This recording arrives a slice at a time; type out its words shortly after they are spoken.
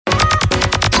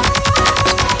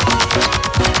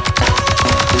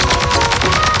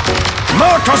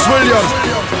Marcus Williams.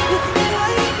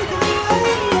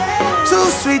 Too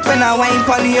sweet when I wine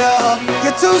pon you.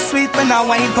 You're too sweet when I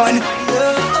wine pon you.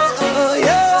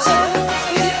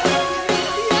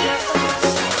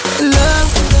 Love,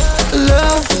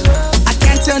 love. I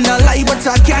can't tell no lie, but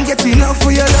I can't get enough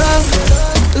for your love.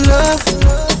 Love,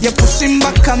 you're pushing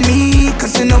back on me,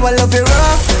 cause you know I love you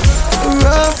rough,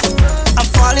 rough. I'm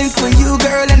falling for you,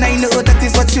 girl, and I know that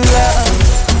is what you love.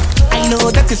 I know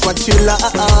that is what you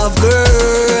love,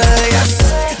 girl, yes.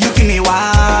 You give me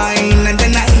wine, and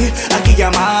then I give you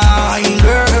mine,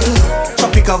 girl.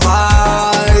 Tropical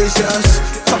vibes, yes.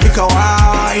 Tropical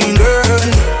wine, girl.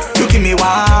 You give me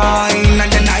wine, and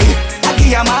then I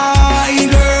give you mine,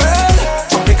 girl.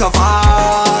 Tropical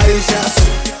vibes, yes.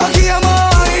 I give you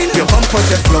mine. Your bumper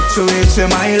just fluctuates in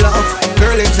my love,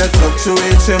 girl. It just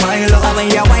fluctuates in my love. When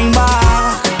you wine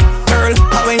back, girl.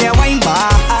 When you wine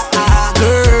back,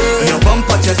 girl. Your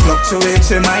bumper just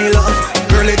fluctuates in my love,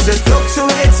 girl. It just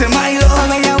fluctuates in my love.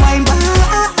 When you wine back,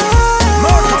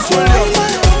 Marcus Williams.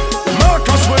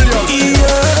 Marcus Williams.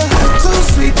 yeah. Too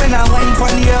sweet when I wine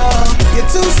pon you. You're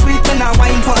too sweet when I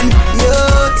wine pon you.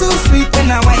 Too sweet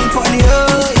when I wine pon you,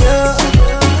 yeah.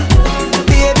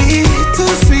 Baby,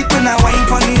 too sweet when I wine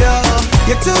pon you.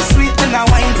 You're too sweet when I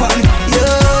wine pon you.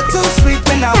 Too sweet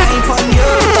when I wine pon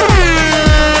you.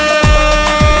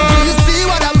 Do you see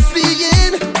what I'm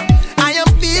seeing? I am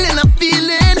feeling a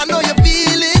feeling. I know you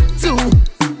feel it too.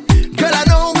 Girl, I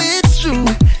know it's true,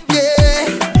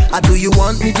 yeah. Do you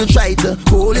want me to try to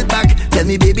hold it back? Tell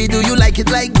me, baby, do you like it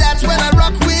like that when I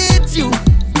rock with you?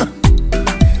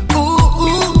 Ooh,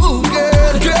 ooh, ooh,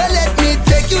 girl. Girl, let me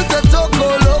take you to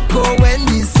Toco Loco when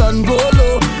the sun go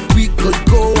low. We could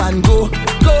go and go,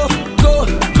 go, go,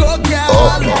 go,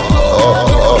 girl. Go.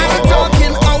 I'm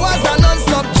talking hours and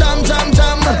non-stop jam, jam,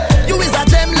 jam. You is a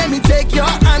gem, let me take your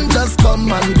hand, just come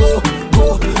and go,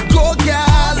 go, go,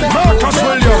 girl. Marcus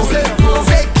Williams.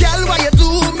 Say, girl, why you do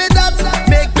me that?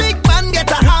 Make big man get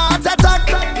a heart attack.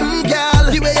 Girl,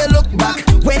 the way you look back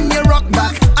when you rock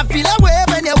back, I feel a way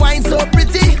when you whine so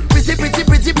pretty, pretty, pretty,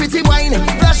 pretty, pretty wine.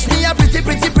 Flash me a pretty,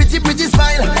 pretty, pretty, pretty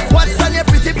smile. What's on your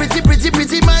pretty, pretty, pretty,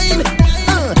 pretty mind?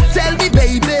 Tell me,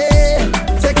 baby.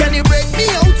 Say, can you break me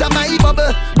out of my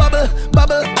bubble, bubble,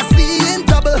 bubble? I see in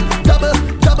double, double,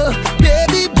 double.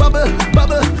 Baby, bubble,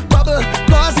 bubble, bubble.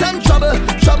 Cause I'm trouble,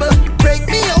 trouble. Break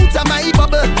me out of my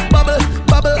bubble, bubble,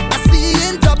 bubble. I see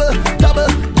in double, double,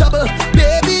 double.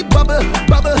 Baby, bubble,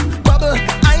 bubble, bubble.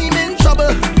 I'm in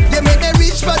trouble. You make me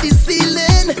reach for the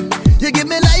ceiling. You give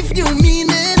me life new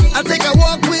meaning. I'll take a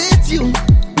walk with you,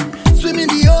 swim in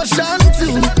the ocean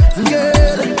too,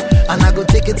 girl. And I go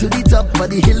take it to the top of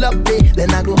the hill up there.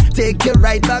 Then I go take you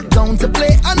right back down to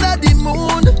play under the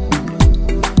moon.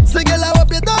 So girl, I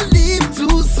hope you don't leave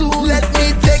too soon. Let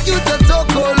me take you to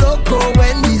Toco Loco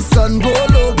when the sun go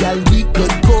low. Girl, we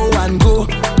could go and go,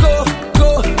 go,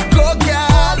 go, go,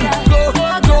 girl. Go,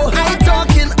 go. I'm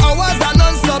talking hours and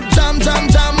non-stop jam,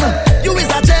 jam, jam. You is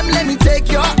a gem, let me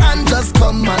take your hand, just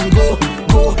come and go,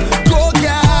 go, go,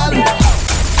 girl.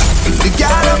 The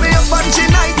girl on me up and she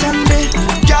night and day.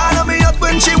 Girl on me up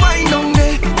when she wine on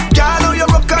day. Girl on you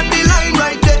rock on the line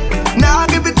right there. Now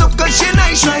give it up cause she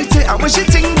nice right there. And when she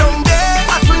ting down there,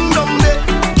 I swing down there.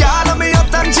 Girl on me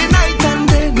up and she night and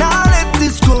day. Now let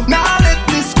this go, now let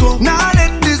this go, now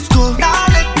let this go, now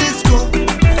let this go.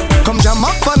 Come jam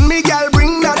up on me, girl,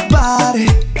 bring that body.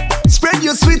 Spread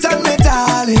your sweet on me,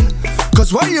 darling.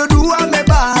 Cause what you do, I'm me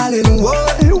ballin'.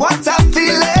 What I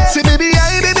feel it. Say baby,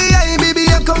 I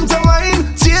come to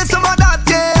wine. See some of that,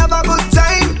 yeah, have a good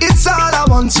time. It's all I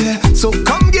want, yeah. So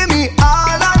come give me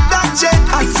all of that, yeah.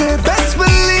 I say best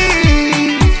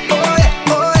believe. Oh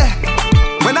yeah, oh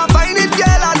yeah. When I find it,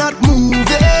 girl, I'm not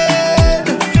moving.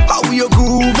 How you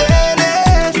grooving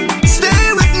it? Stay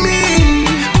with me.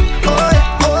 Oh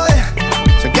yeah, oh yeah.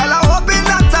 So girl, I'm hoping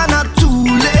that I'm not too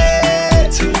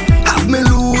late. Have me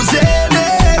losing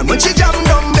it. And when she jam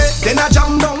down there, then I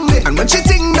jam down there. And when she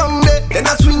ting down there, then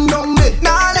I swing down there.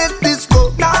 Now let this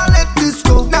go, now let this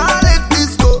go, now let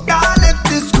this go, now let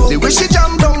this go. The way she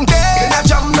jam down there, then I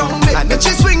jam down there. And then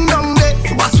she swing down there,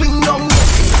 so I swing down there.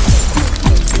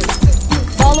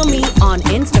 Follow me on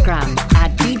Instagram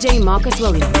at DJ Marcus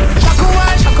Williams. Shaka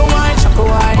wine, shaka wine, shaka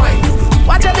wine.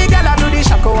 Watch a big girl do the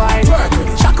shaka wine.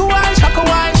 Shaka wine, shaka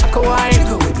wine, shaka wine.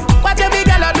 Watch a big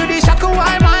girl do the shaka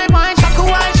wine, wine. Shaka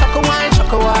wine, shaka wine,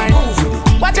 shaka wine.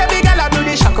 Watch a big girl do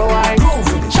the shaka wine.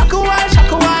 Shaka wine,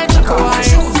 shaka wine, shaka wine.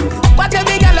 Watch a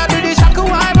big girl do the shaka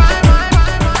wine,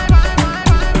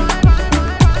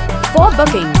 For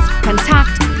bookings,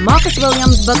 contact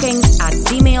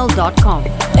marcuswilliamsbookings@gmail.com.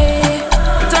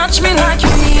 touch me like you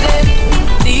need it,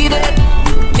 need it,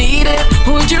 need need it.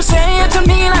 Would you say it to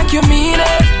me like you mean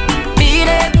it? Beat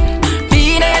it,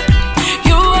 beat it.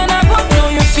 You and I both know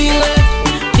you feel it,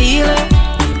 feel it,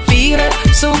 feel it.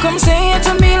 So come say it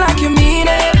to me like you mean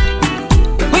it.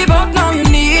 We both know you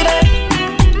need it.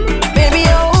 Baby,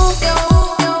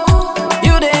 oh,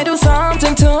 you did do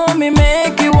something to me,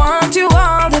 make me want you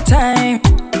all the time.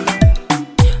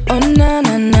 Oh, na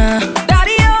na na.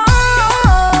 Daddy,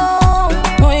 oh,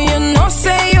 boy, you know,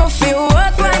 say you feel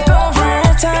worth like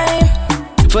overtime.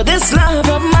 For this love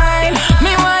of mine,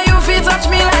 me why you feel touch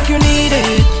me like you need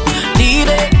it, need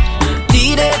it,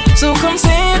 need it. So come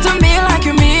say it to me like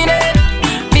you mean it.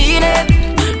 Beat it,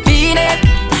 beat it.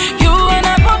 You and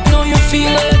I both know you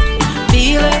feel it,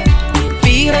 feel it,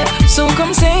 feel it. So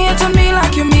come say it to me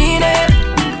like you mean it.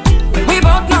 We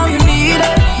both know you need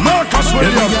it. Marcus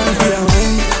Williams.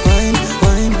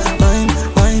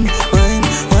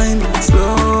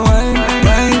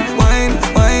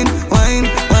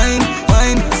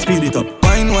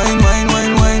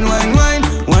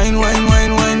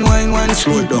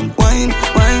 Slow it down. Wine,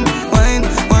 wine, wine,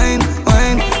 wine,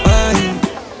 wine, wine.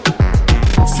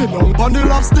 Sit down on the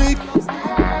lobstick.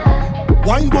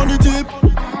 Wine on the tip.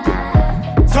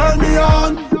 Turn me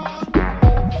on.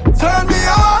 Turn me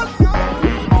on.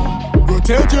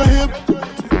 Rotate your hip.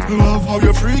 Love how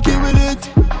you're freaky with it.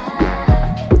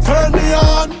 Turn me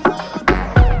on.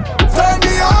 Turn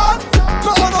me on.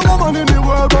 No other woman in the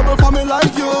world bubble for me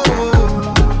like you.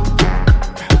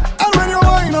 And when you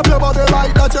wind up your body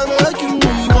like that, you're making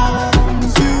me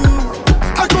want you.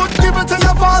 I could give it to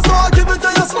you fast or give it to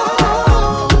you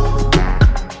slow.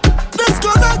 This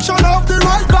connection of the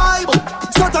right vibe.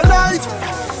 So tonight,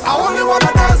 I only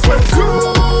wanna dance with you.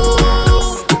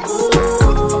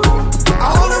 I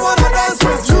only wanna dance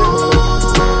with you.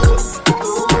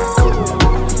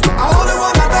 I only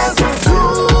wanna dance with you.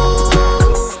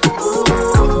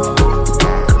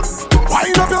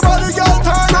 Wind up your body, girl,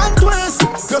 turn and twist.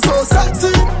 You're so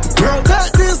sexy, girl,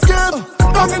 take this game.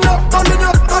 Down in your heart, down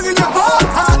in your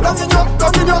heart, down in your heart.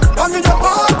 Take love, down in your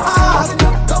heart,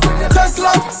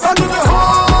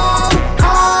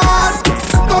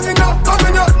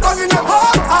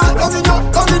 down in your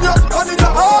heart, down in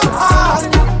your heart.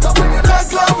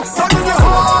 Take love, down in your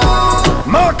heart.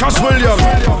 Marcus Williams.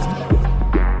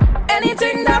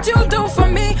 Anything that you do for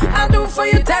me, I'll do for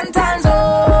you 10 times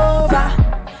over,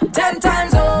 10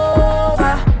 times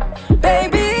over,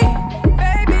 baby,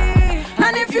 baby.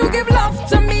 And if you give love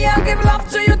to me, I'll give love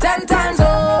to you 10 times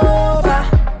over,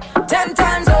 10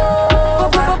 times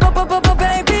over,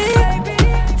 baby.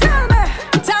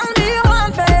 Tell me you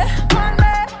want me,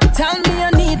 tell me you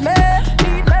need me,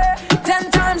 10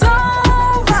 times over.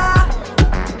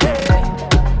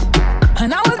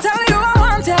 And I will tell you I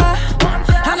want ya,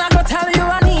 and I go tell you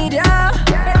I need ya,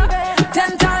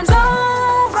 10 times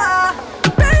over,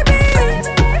 baby.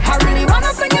 I really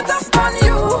wanna fling it up on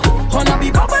you, wanna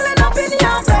be bubbling up in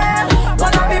your bed,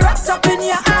 wanna be wrapped up in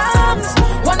your arms,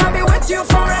 wanna be with you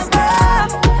forever.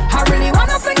 I really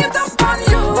wanna fling it up on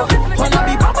you, wanna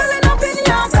be bubbling up in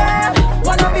your bed,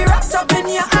 wanna be wrapped up in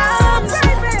your arms.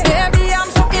 Baby,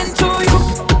 I'm so into you,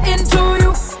 into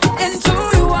you, into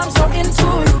you. I'm so into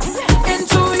you,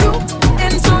 into you,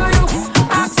 into you.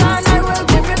 Ask and I will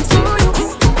give it to you,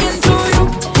 into you,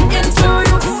 into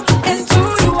you, into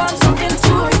you. I'm so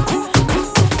into you.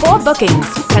 For bookings,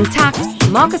 contact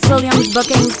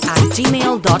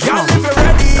MarcusWilliamsBookings@gmail.com. Girl, if you're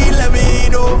ready, let me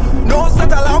know. No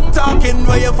set a long talking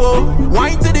where you for.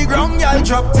 Wine to the ground, y'all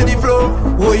drop to the floor.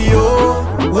 Oh yo,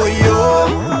 oh yo.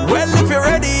 Well, if you're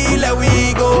ready, let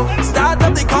we go. Start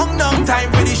up the countdown, time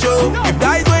for the show. If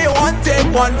that's where you want, take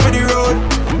one for the road.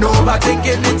 No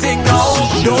taking anything now.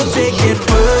 Don't take it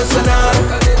personal.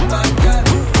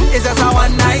 It's just a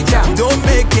one night job. Don't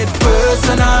make it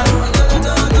personal.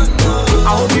 I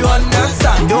hope you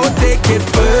understand. Don't take it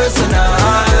personal.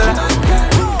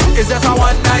 It's just a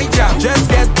one night job. Just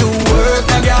get to work,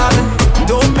 my girl.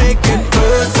 Don't make it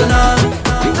personal.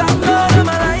 Thank God I'm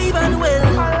alive and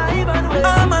well.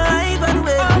 I'm alive and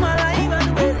well.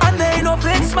 And there ain't no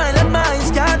fake smile at my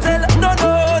eyes can't tell. No,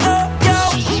 no, no, yo.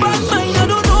 But mine, I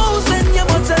don't know. Send you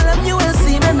but tell them you will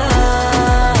see me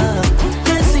now.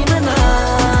 Can't see me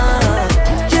now.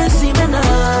 Can't see me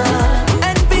now.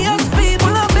 Envious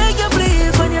people, I beg you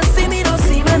please. When you see me, don't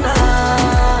see me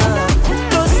now.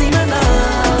 Don't see me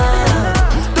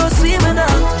now. Don't see me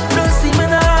now. Don't see me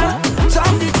now.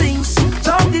 Talk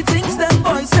the things them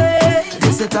boys say.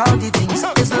 They say talk the things.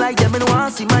 It's like them and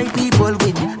want see my people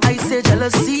win. I say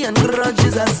jealousy and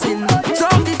grudges are sin.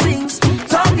 Talk the things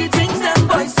them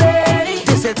boys say.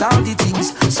 They say talk the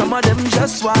things. Some of them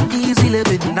just want easy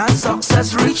living. Not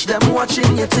success reach them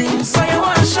watching your things. So you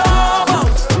want show out,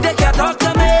 they can't talk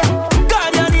to me.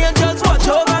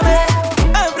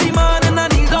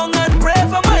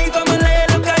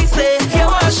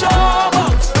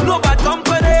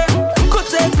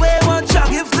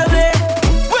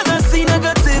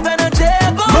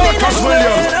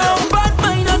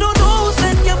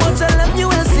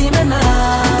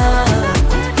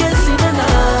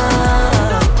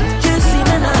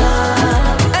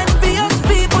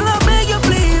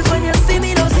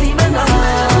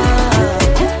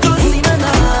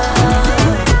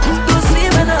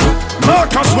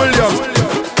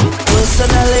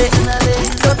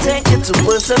 too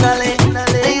personally.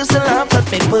 They used to laugh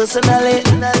at me personally.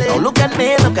 Now look at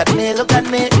me, look at me, look at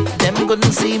me. Them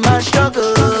couldn't see my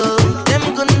struggle.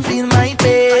 Them couldn't feel my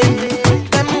pain.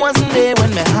 Them wasn't there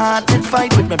when my heart did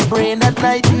fight with my brain at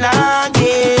night and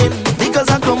again. Because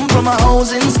I come from a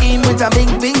housing scheme with a big,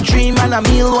 big dream, and a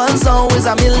meal was always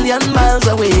a million miles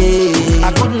away.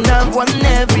 I couldn't have one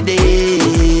every day.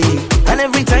 And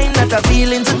every time that I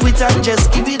feel into quit and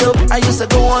just give it up, I used to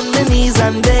go on my knees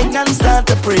and beg and start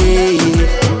to pray.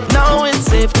 Now it's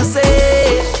safe to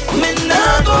say, me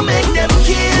not gonna make them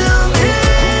kill me.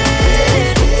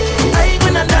 I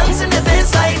gonna dance in the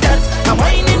face like that. I'm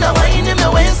whining my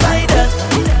waist like that.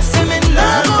 See me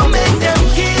not gonna make them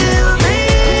kill me.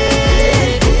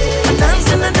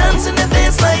 I dance in the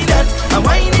face like that. I'm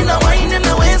whining my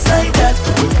waist like that.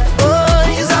 Oh,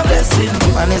 it's a blessing,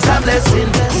 and it's a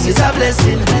blessing. It's a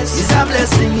blessing, it's a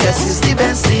blessing, yes, it's the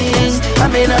best thing. I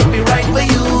may not be right for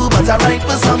you, but I'm right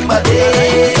for somebody.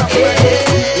 It's a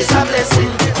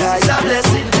blessing, it's a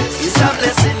blessing, it's a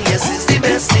blessing, yes, it's the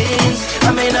best thing.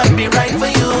 I may not be right for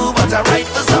you, but I'm right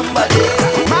for somebody.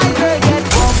 My girl get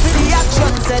born for the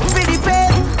action, set for the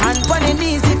pain, and for the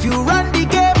knees if you run the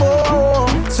game, oh.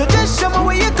 So just show me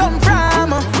where you come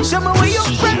from, show me where you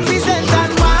represent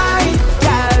and why.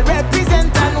 Girl,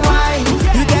 represent and why.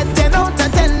 You get 10 out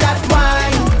of 10 that why.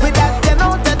 With that 10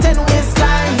 out of 10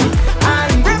 waistline.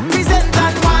 And represent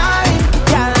and why.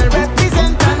 Girl,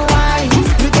 represent and why.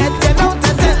 You get 10 out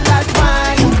of 10 that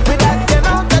why. With that 10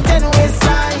 out of 10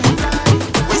 waistline.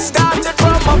 We started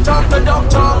from uptown to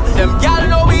downtown. Them gal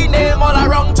know we name all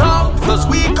around town. Cause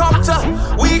we come to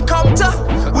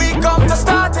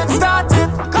start it.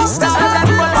 Started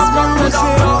from uptown to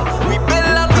downtown. We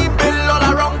build and we build all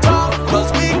around town. Cause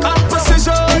we come to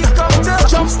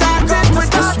jump started with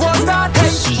this one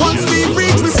started. Once we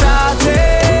reach we started.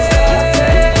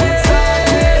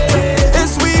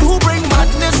 It's we who bring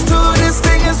madness to this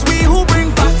thing. It's we who bring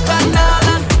back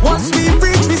banana. Once we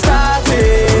reach we started.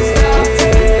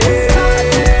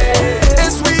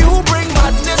 It's we who bring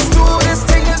madness to this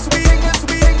thing. It's we.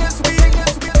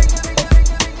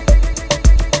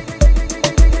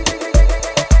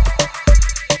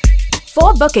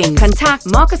 For booking, contact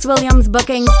Marcus Williams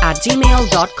Bookings at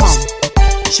gmail.com.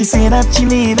 She say that she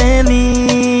leaving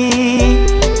me,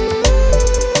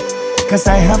 cause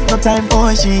I have no time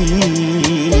for she.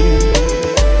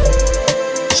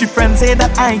 She friends say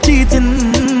that I cheating,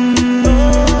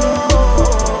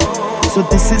 so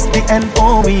this is the end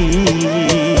for me.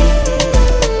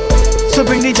 So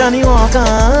bring the Johnny Walker,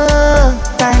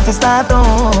 time to start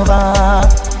over.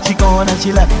 She gone and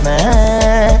she left me,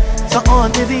 so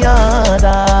on to the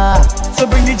other. So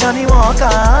bring the Johnny Walker,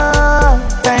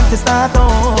 time to start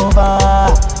over.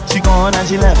 She gone and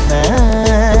she left me,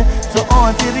 so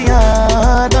on to the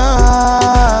other.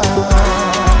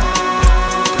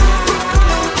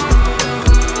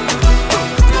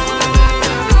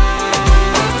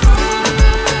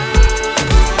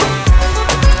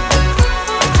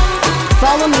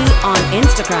 Follow me on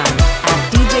Instagram at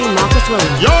DJ Marcus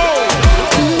Williams.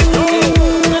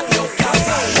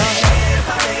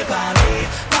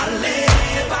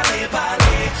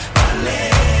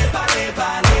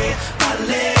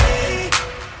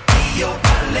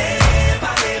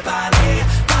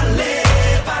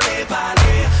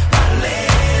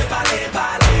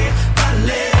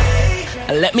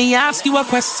 Let me ask you a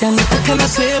question. Can I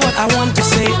say what I want to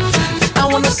say? I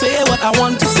wanna say what I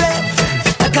want to say.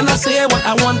 Can I say what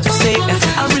I want to say?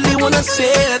 I really wanna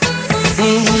say it.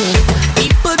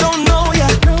 People don't know ya,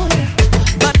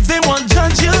 but they won't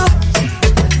judge you.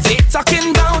 They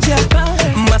talking about ya.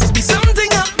 Must be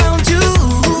something about you.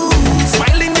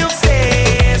 Smiling your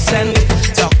face and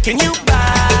talking you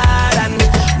bad and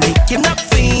making up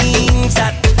things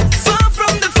that far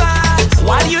from the fact.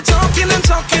 While you talking and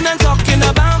talking and talking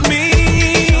about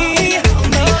me,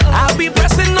 I'll be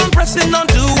pressing on,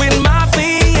 doing my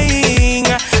thing.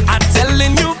 I'm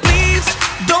telling you, please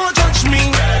don't judge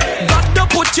me. God don't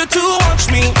put you to watch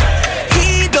me.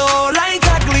 He don't like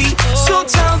ugly, so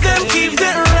tell them keep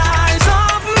their eyes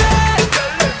off me.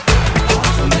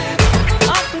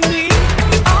 Off me.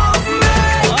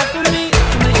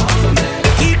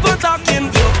 Keep on talking,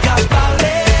 you got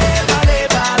ballet, ballet,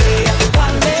 ballet,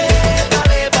 ballet,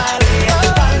 ballet, ballet,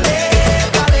 ballet,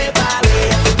 ballet, ballet,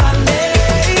 ballet.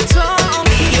 Tell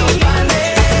me you ballet,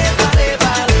 ballet,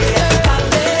 ballet,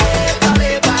 ballet,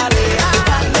 ballet, ballet,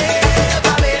 ballet,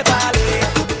 ballet, ballet.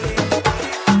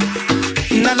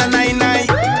 Na na na na.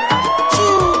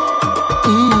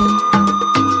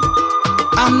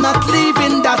 I'm not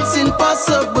leaving, that's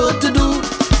impossible to do.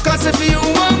 Cause if you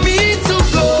want me to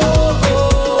go,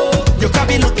 you can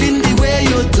be looking the way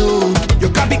you do. You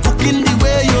can be cooking the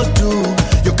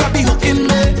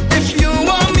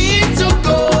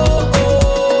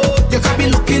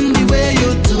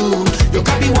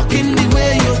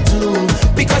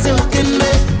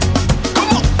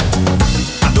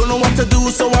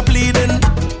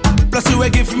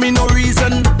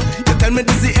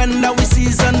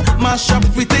mash up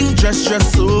everything, dress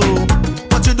so.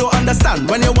 But you don't understand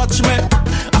when you watch me.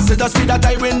 I said just see that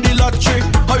I win the lottery.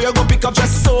 How you go pick up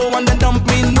just so and then dump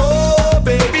me? No,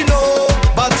 baby, no.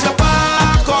 But you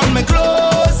pack on me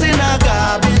clothes in a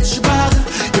garbage bag.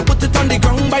 You put it on the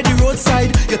ground by the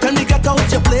roadside. You tell me get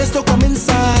out your place to come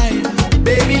inside.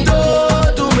 Baby,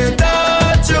 don't do me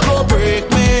that. You go break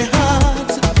my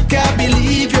heart. Can't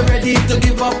believe you're ready to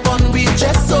give up on me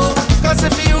just so. Cause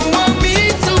if you want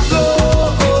me to go,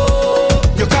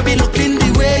 you can't be looking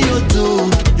the way you do.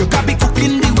 You can't be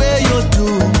cooking the way you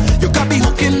do. You can't be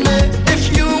hooking me.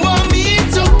 If you want me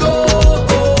to go,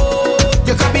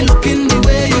 you can't be looking the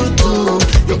way you do.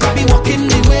 You can't be walking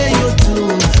the way you do.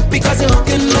 Because you're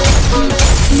hooking me.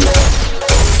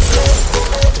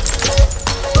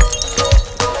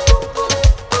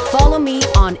 Follow me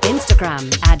on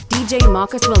Instagram at DJ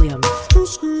Marcus Williams.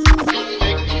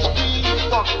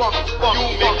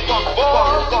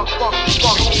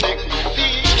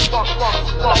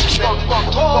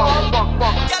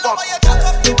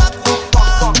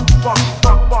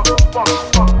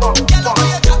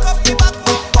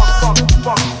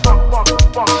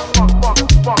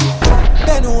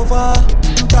 Bend over,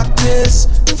 practice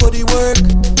for the work,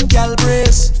 gal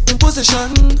brace,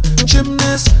 position,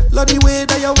 gymnast, love the way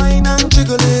that you whine and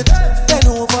jiggle it. Bend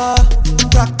over,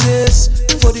 practice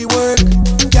for the work,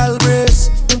 gal brace,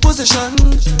 position,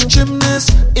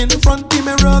 gymnast, in front the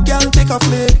mirror, gal take a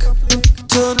flick.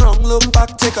 Turn round, look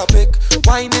back, take a pic.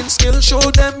 Whining skill, show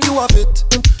them you have it.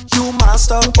 You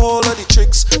master all of the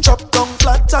tricks. Drop down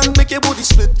flat and make your booty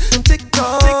split. Tick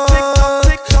tock, tick tick tock,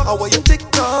 tick tock. How are you tick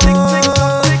tock? Tick tick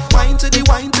tock, tick. Wine to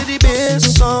the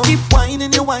bass now. Keep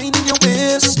whining your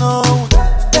waist now.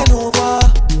 Bend over,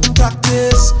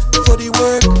 practice for the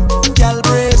work, gal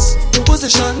brace,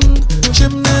 position,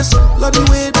 gymnast. Love the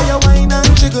way that you whine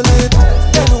and jiggle it.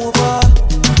 Bend over,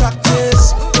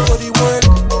 practice for the work,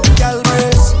 gal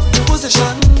brace,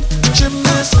 position,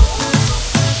 gymnast.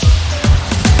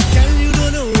 Girl, you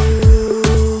don't know.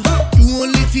 You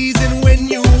only teasing when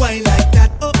you whine like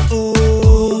that. Oh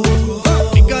oh.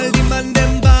 The girl demand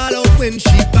them ball out when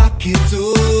she back it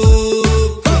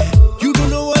up. You don't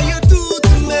know what you do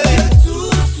to me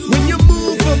when you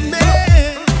move for me.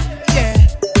 Yeah,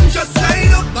 just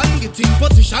line up and get in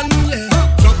position. Yeah,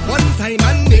 drop one time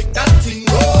and make that thing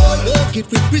roll. Work it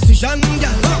with precision,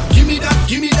 girl. Give me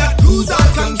that, lose all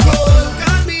control.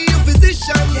 Call me your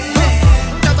physician.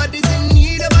 Yeah, nobody's in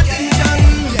need of attention.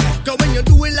 Yeah, go when you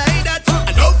do it like that,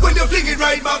 and up when you fling it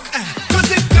right back.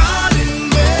 Cause it's calling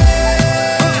me.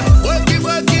 Work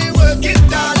it,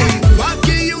 darling. Walk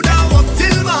you down up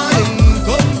till morning.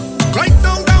 Come right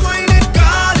down the wine and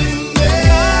calling me.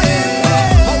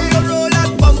 How you roll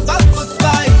that bump up for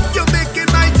spine. You're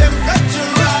making my temperature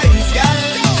rise, girl.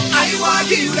 I walk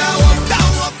you down up,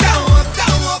 down up, down up,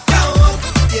 down up, down up.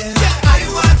 Yeah, I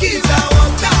walk you down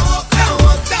up, down up, down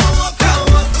up, down up,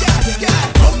 down up. Yeah.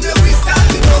 Come now we start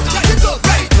it up, right up,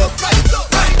 right up, right up,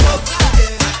 right up.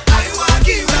 Yeah, I walk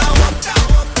you down up, down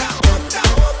up, down up,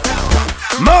 down up, down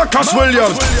up. Marcus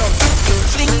Williams.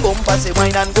 Fling bumper, say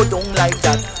wine and go down like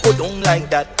that, go down like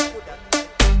that.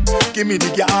 Give me the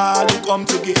girl who come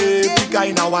to give the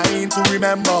kind of wine to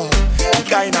remember. The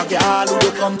kind of girl who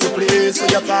don't come to play, so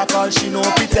you can't call she no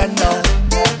pretender.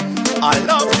 I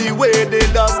love the way they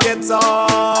does get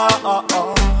on.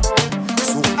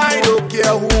 So I don't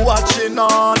care who watching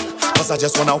on. Cause I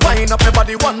just wanna wind up my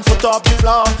body 1 foot off the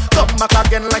floor. Come back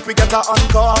again like we get a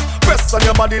encore. Press on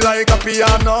your body like a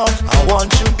piano. I want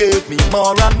you give me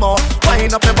more and more.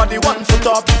 Wind up my body 1 foot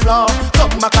off the floor.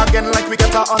 Come back again like we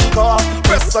get a encore.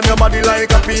 Press on your body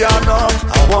like a piano.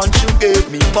 I want you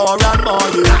give me more and more,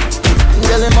 yeah.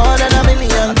 Girl, you're more than a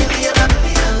million.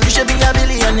 You should be a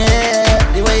billionaire.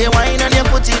 The way you whine and you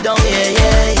put it down, yeah,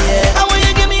 yeah, yeah. I want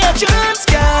you give me a chance,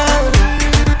 girl,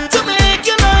 to make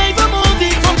your life a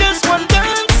movie from just one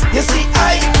dance. You see,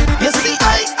 I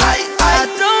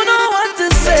don't know what to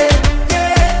say.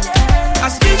 Yeah, I'm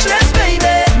speechless,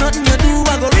 baby. Nothing you do,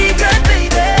 I go regret,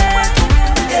 baby.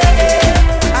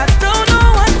 Yeah, I don't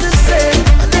know what to say.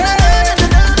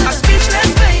 I'm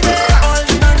speechless, baby. All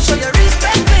you man show your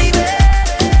respect, baby.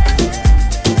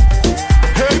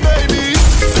 Hey baby,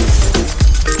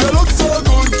 you look so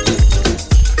good.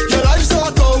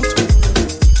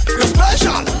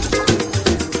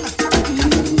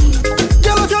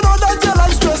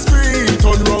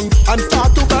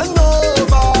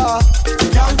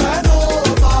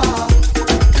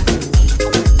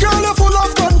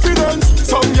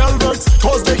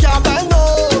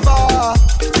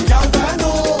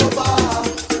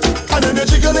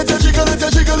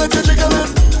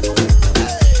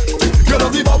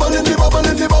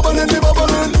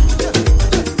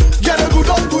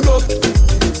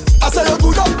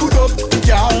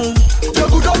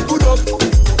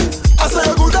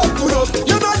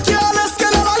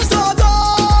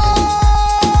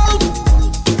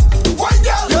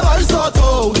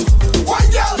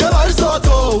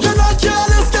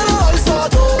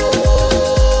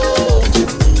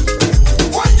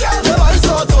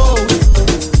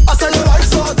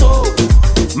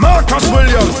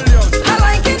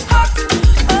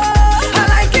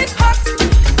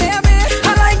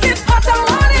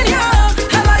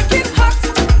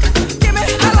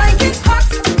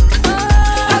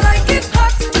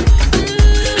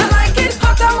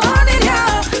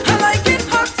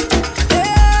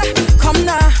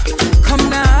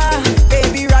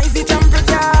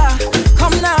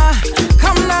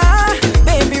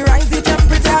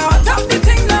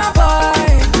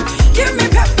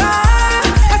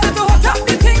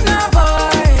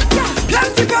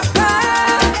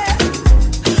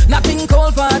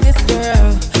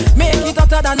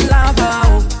 hotter than lava.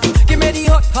 Oh. Give me the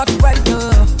hot, hot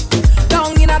weather.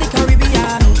 Down in the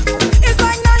Caribbean. It's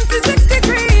like 96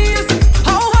 degrees.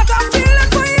 How hot I'm feeling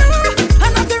for you.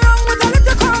 And nothing wrong with a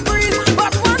little cold breeze.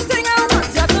 But one thing I want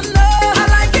you to know. I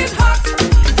like it hot.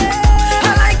 Yeah.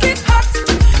 I like it hot.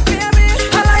 Baby,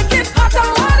 I like it hot. I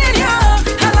want it, yeah.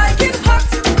 I like it hot.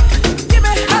 Give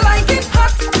me, I like it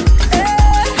hot.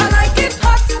 Yeah. I like it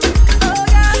hot. Oh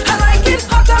yeah. I like it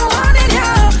hot. I want it,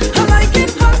 yeah. I like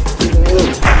it hot.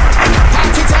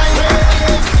 Party time,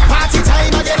 party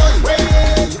time again,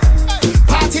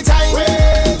 party time,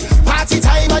 party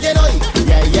time again,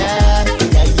 yeah, yeah,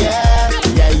 yeah, yeah,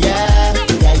 yeah, yeah,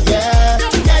 yeah, yeah,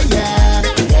 yeah,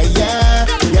 yeah, yeah,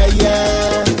 yeah,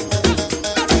 yeah.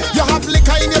 You have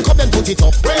liquor in your cup and put it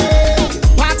up,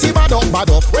 party bad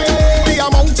up, the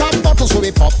amount of bottles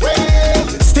we pop,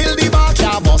 still the bar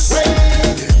can't bust,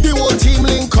 the whole team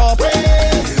link up,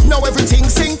 now everything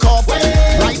sync up,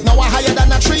 right now we're higher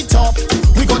than a treetop.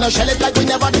 We gonna shell it like we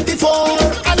never did before.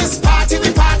 And it's party,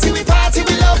 we party, we party,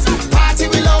 we love. Party,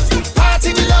 we love.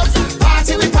 Party, we love.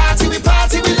 Party, we party, we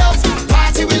party, we love.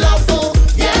 Party, we love. Oh,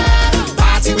 yeah.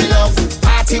 Party, we love.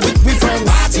 Party with we friends.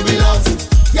 Party, we love.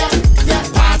 Yeah, yeah.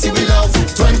 Party, we love.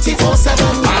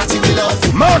 24/7. Party, we love.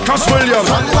 Marcus Williams.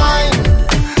 One wine.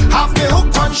 Have me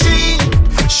hooked on she.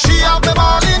 She have me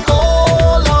balling.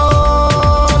 Oh,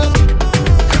 Lord.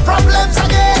 Problems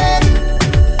again.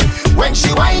 When she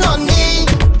whine on me,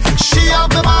 she have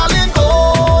me balling,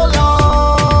 oh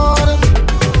Lord.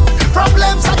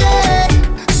 Problems again.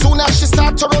 Soon as she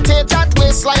start to rotate that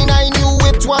waistline, I knew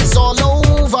it was all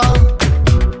over.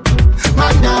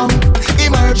 Man down,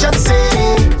 emergency.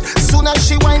 Soon as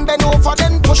she whine, bend over,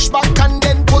 then push back and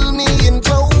then pull me in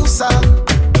closer.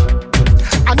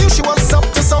 I knew she was up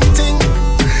to something.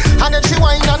 And then she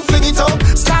whine and fling it up.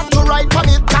 Start to ride on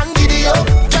it and giddy up.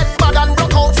 Get mad and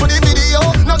rock out for the video.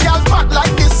 No girl bad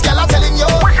like this, girl I'm telling you.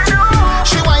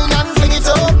 She whine and fling it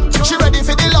up. She ready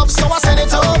for the love, so I send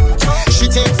it up. She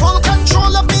take full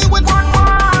control of me with one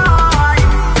wine.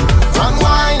 One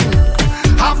wine,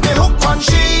 have me hooked on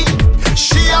she.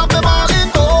 She have me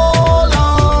balling, oh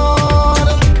Lord.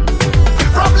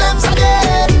 Problems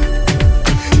again.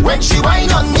 When she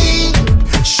whine on me,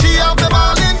 she have me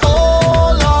balling,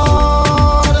 oh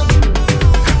Lord.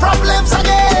 Problems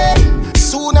again.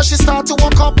 Soon as she start to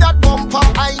walk up that bumper,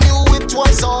 I knew it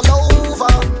was all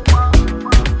over.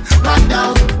 Man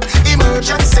down,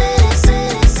 emergency.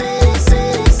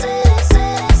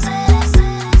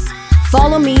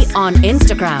 Follow me on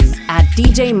Instagram at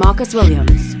DJ Marcus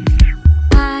Williams.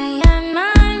 Iron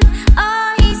Man,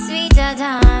 oh he's sweeter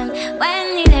than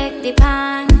when he lick the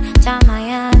pan.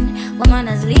 Jamayan, woman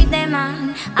has leave the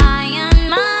man. Iron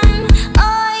Man,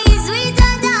 oh he's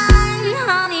sweeter than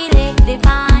honey lick the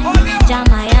pan.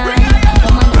 Jamayan,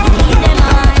 woman has leave the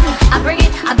man. I bring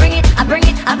it, I bring it, I bring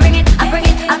it, I bring it, I bring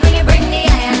it, I bring it, bring the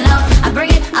iron love. I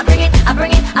bring it, I bring it, I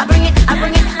bring it, I bring it, I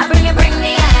bring it, I bring it, bring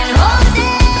the iron. Hold it.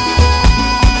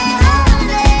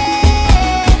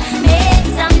 Make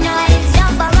some noise,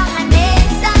 jump around and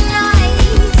make some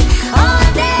noise. All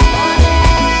day,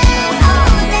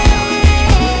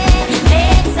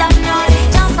 make some noise,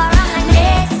 jump around and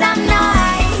make some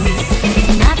noise.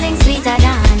 Nothing sweeter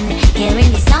than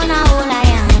hearing the sound of all I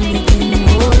am beating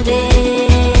all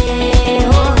day,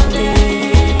 all day.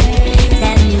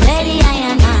 Tell me where the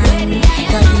Iron Man,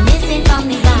 'cause he's missing from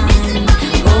the band.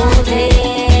 All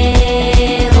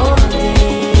day, all day.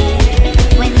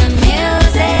 When the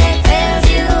music fills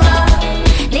you up,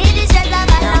 leave the stress of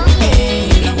a long day.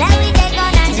 Let me take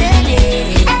on a journey.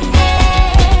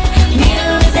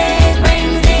 Music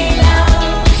brings the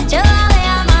love, show away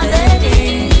all my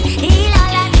burdens, heal all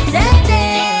that is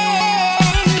hurting.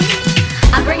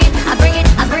 I bring it, I bring it,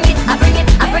 I bring it, I bring it,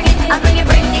 I bring it, I bring it,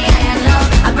 bring the iron love.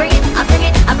 I bring it, I bring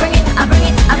it, I bring it, I bring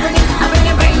it, I bring it, I bring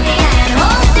it, bring the iron.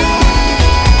 Hold it,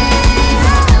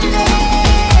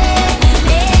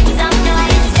 make some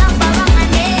noise, jump around and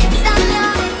make some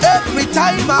noise. Every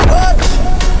time I watch,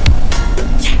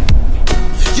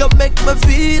 you make me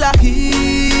feel a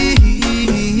heat.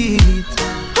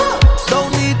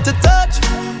 Don't need to touch.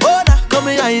 Oh, now got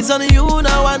my eyes on you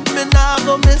now, and me now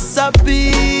go miss a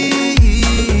beat.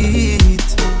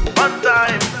 One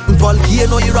time.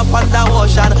 Volcano, you're up on the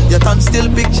ocean. You turn still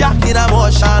picture in a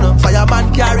motion.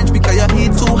 Fireman carriage because your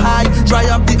heat too high. Dry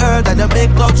up the earth and you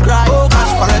make clouds cry. Oh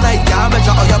gosh, for a night, can't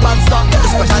measure how your man's up. The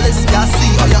specialist can't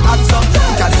see how your hands up.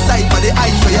 You can decide for the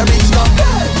eyes where you reach up.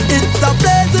 It's a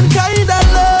blazing kind of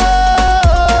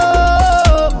love,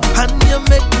 and you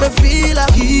make me feel a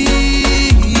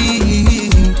heat.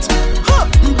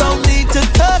 Don't need to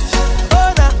touch. Oh,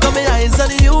 now got my eyes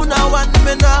on you now, and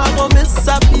me now go miss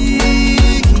a beat.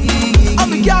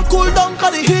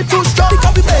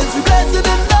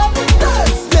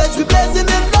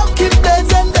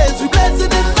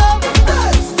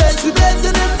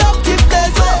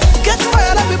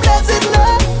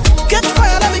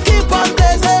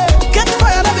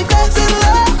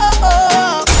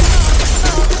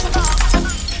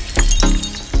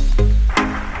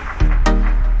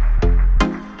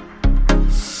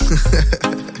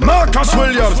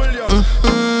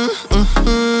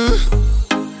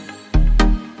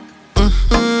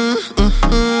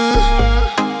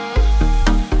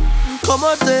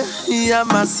 me and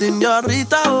my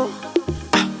señorita, oh.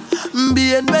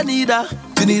 Bienvenida,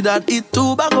 Trinidad y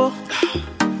Tobago.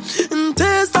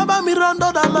 Te estaba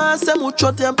mirando dama hace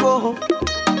mucho tiempo.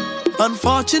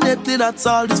 Unfortunately, that's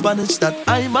all the Spanish that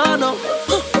I know.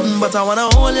 But I wanna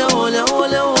hold you, hold you,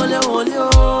 hold you, hold you, hold you.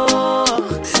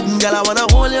 Girl, I wanna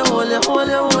hold you, hold you, hold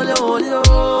you, hold you, hold you.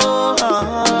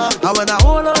 I wanna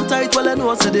hold on tight while I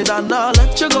know so they don't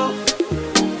let you go.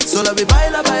 So let me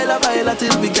baila, baila, baila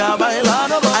till we can baila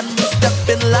no more. And we step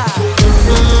in line.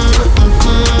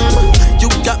 You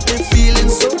got me feeling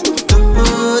so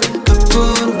good,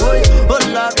 good, boy. Oh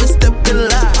Lord, we step in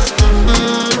line.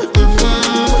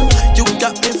 You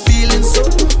got me feeling so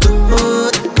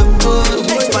good, good,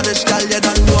 boy. Spanish girl, you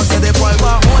don't know, so the boy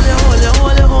want hold you, hold you,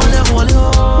 hold you, hold you, hold you.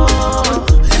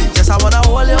 Yes, I wanna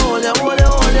hold you, hold you, hold you,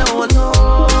 hold you, hold you.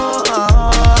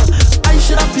 I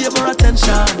should have paid more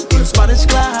attention in Spanish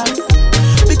class.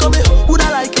 Because me would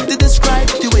I like it to describe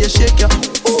the way you shake your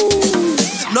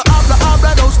no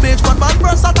habla, no speech, but man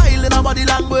versatile in her body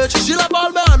language. She love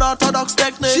all my unorthodox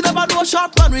technique. She never know a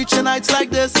short man reaching heights like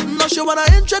this. No, she wanna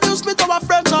introduce me to her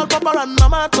friends all Papa and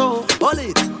Namato. Hold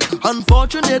it.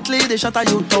 Unfortunately, the shatter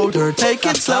you told her take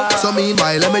it slow. So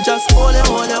meanwhile, let me just hold you,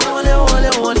 hold you, hold you, hold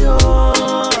you,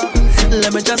 hold you.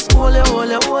 Let me just hold you, hold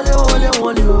you, hold you, hold you,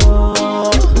 hold you.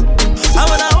 I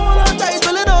wanna hold on tight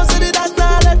till you don't see it and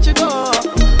not let you go.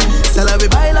 So let me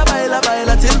baila, baila,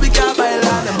 baila till we can't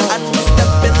baila. And we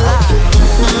step in line.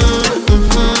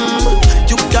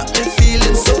 You got me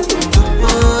feeling so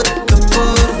good,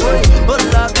 good, boy. But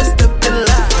love is step in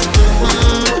line.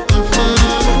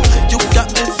 You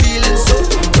got me feeling so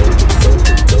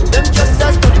good. Them just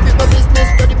a study people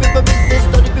business, study people business,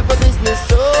 study people business.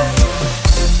 So,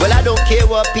 well, I don't care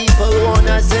what people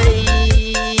wanna say.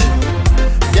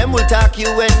 Them will talk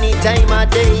you any time of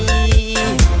day.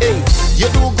 Hey, you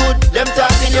do good, them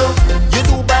talking you. You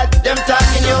do bad, them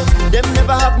talking you. Them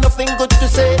never have nothing good to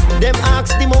say. Them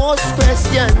ask the most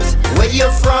questions. Where you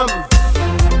from?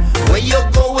 Where you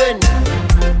going?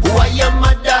 Who are your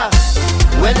mother?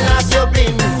 When last you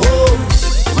been home?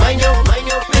 Mind your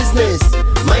business.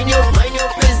 Mind your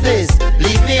business.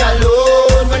 Leave me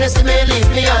alone. When you see me, leave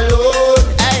me alone.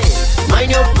 Hey,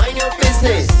 mind your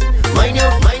business. Mind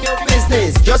your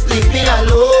business. Just leave me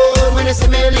alone. When you see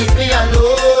me, leave me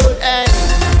alone. Hey.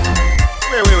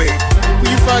 Wait. Who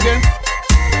you fucking?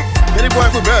 Get the boy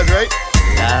for bed, right?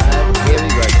 Here we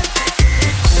go.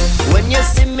 When you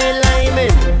see me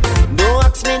liming, don't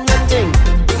ask me nothing.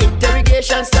 The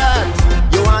interrogation starts.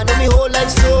 You wanna me whole life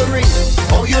story.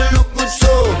 Oh, you look good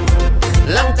so.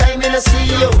 Long time in a see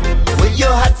you. When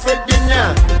you had for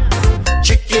dinner,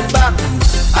 chicken back.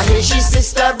 I hear she's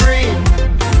sister brain.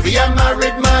 We are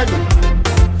married man.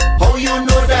 How you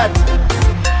know that?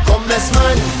 Come let's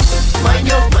man. Mind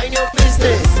your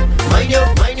business. Mind your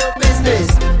business.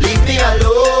 Leave me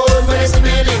alone. When you see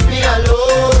me, leave me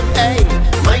alone. Hey,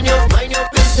 mind your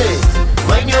business.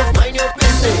 Mind your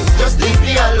business. Just leave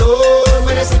me alone.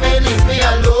 When you see me, leave me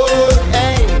alone.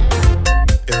 Hey.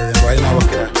 Why not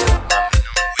work here?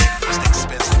 It's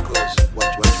expensive clothes.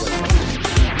 Watch.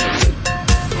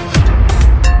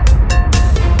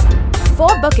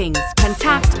 For bookings,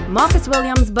 contact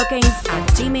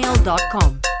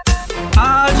MarcusWilliamsBookings@gmail.com.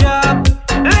 All job,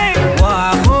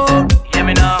 walk out. Hear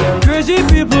me now. Crazy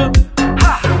people,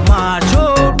 march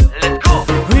out. Let's go.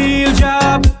 Real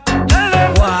job,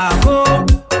 walk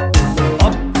out.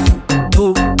 Up,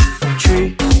 2,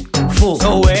 3, 4.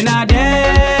 So when I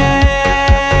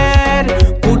dead,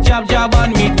 put job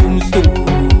on me tombstone.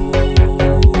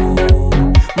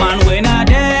 Man, when I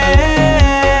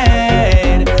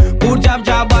dead, put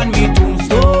job on me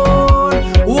tombstone.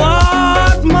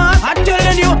 What man? I'm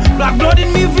telling you, black blood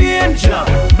in me vein,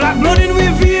 black blood in me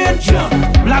vein,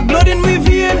 black blood in me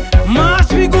vein.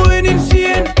 Mass we going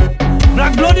insane.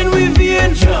 Black blood in me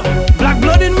vein, black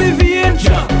blood in me vein,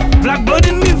 black blood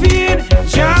in me vein.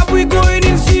 Job we going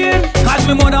insane. Cause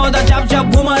me mother was a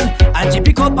job woman, and she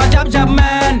pick up a job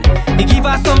man. He give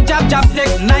her some job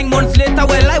sex. 9 months later,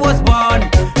 well I was born.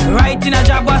 Right in a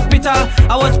job hospital,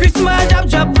 I was Christmas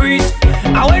job priest.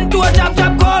 I went to a job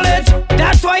college.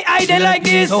 That's why I did like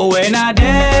this. So when I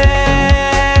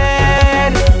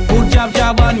dead, put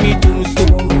job on me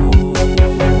tombstone.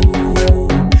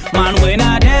 Man, when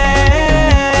I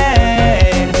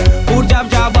dead, put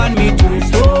job on me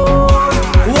tombstone.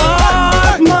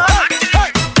 What man?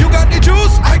 You got the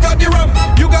juice, I got the rum.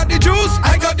 You got the juice,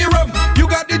 I got the rum. You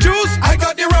got the juice, I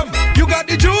got the rum. You got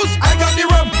the juice, I got the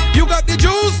rum. You got the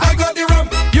juice, I got the rum.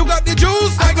 You got the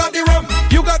juice, I got the rum.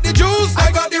 You got the juice,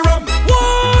 I got the rum.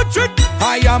 Watch it.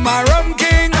 I am a rum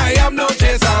king, I am no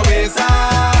chaser waster.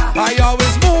 I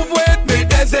always move with me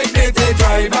designation.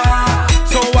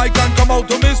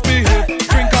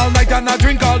 I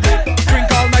drink all day.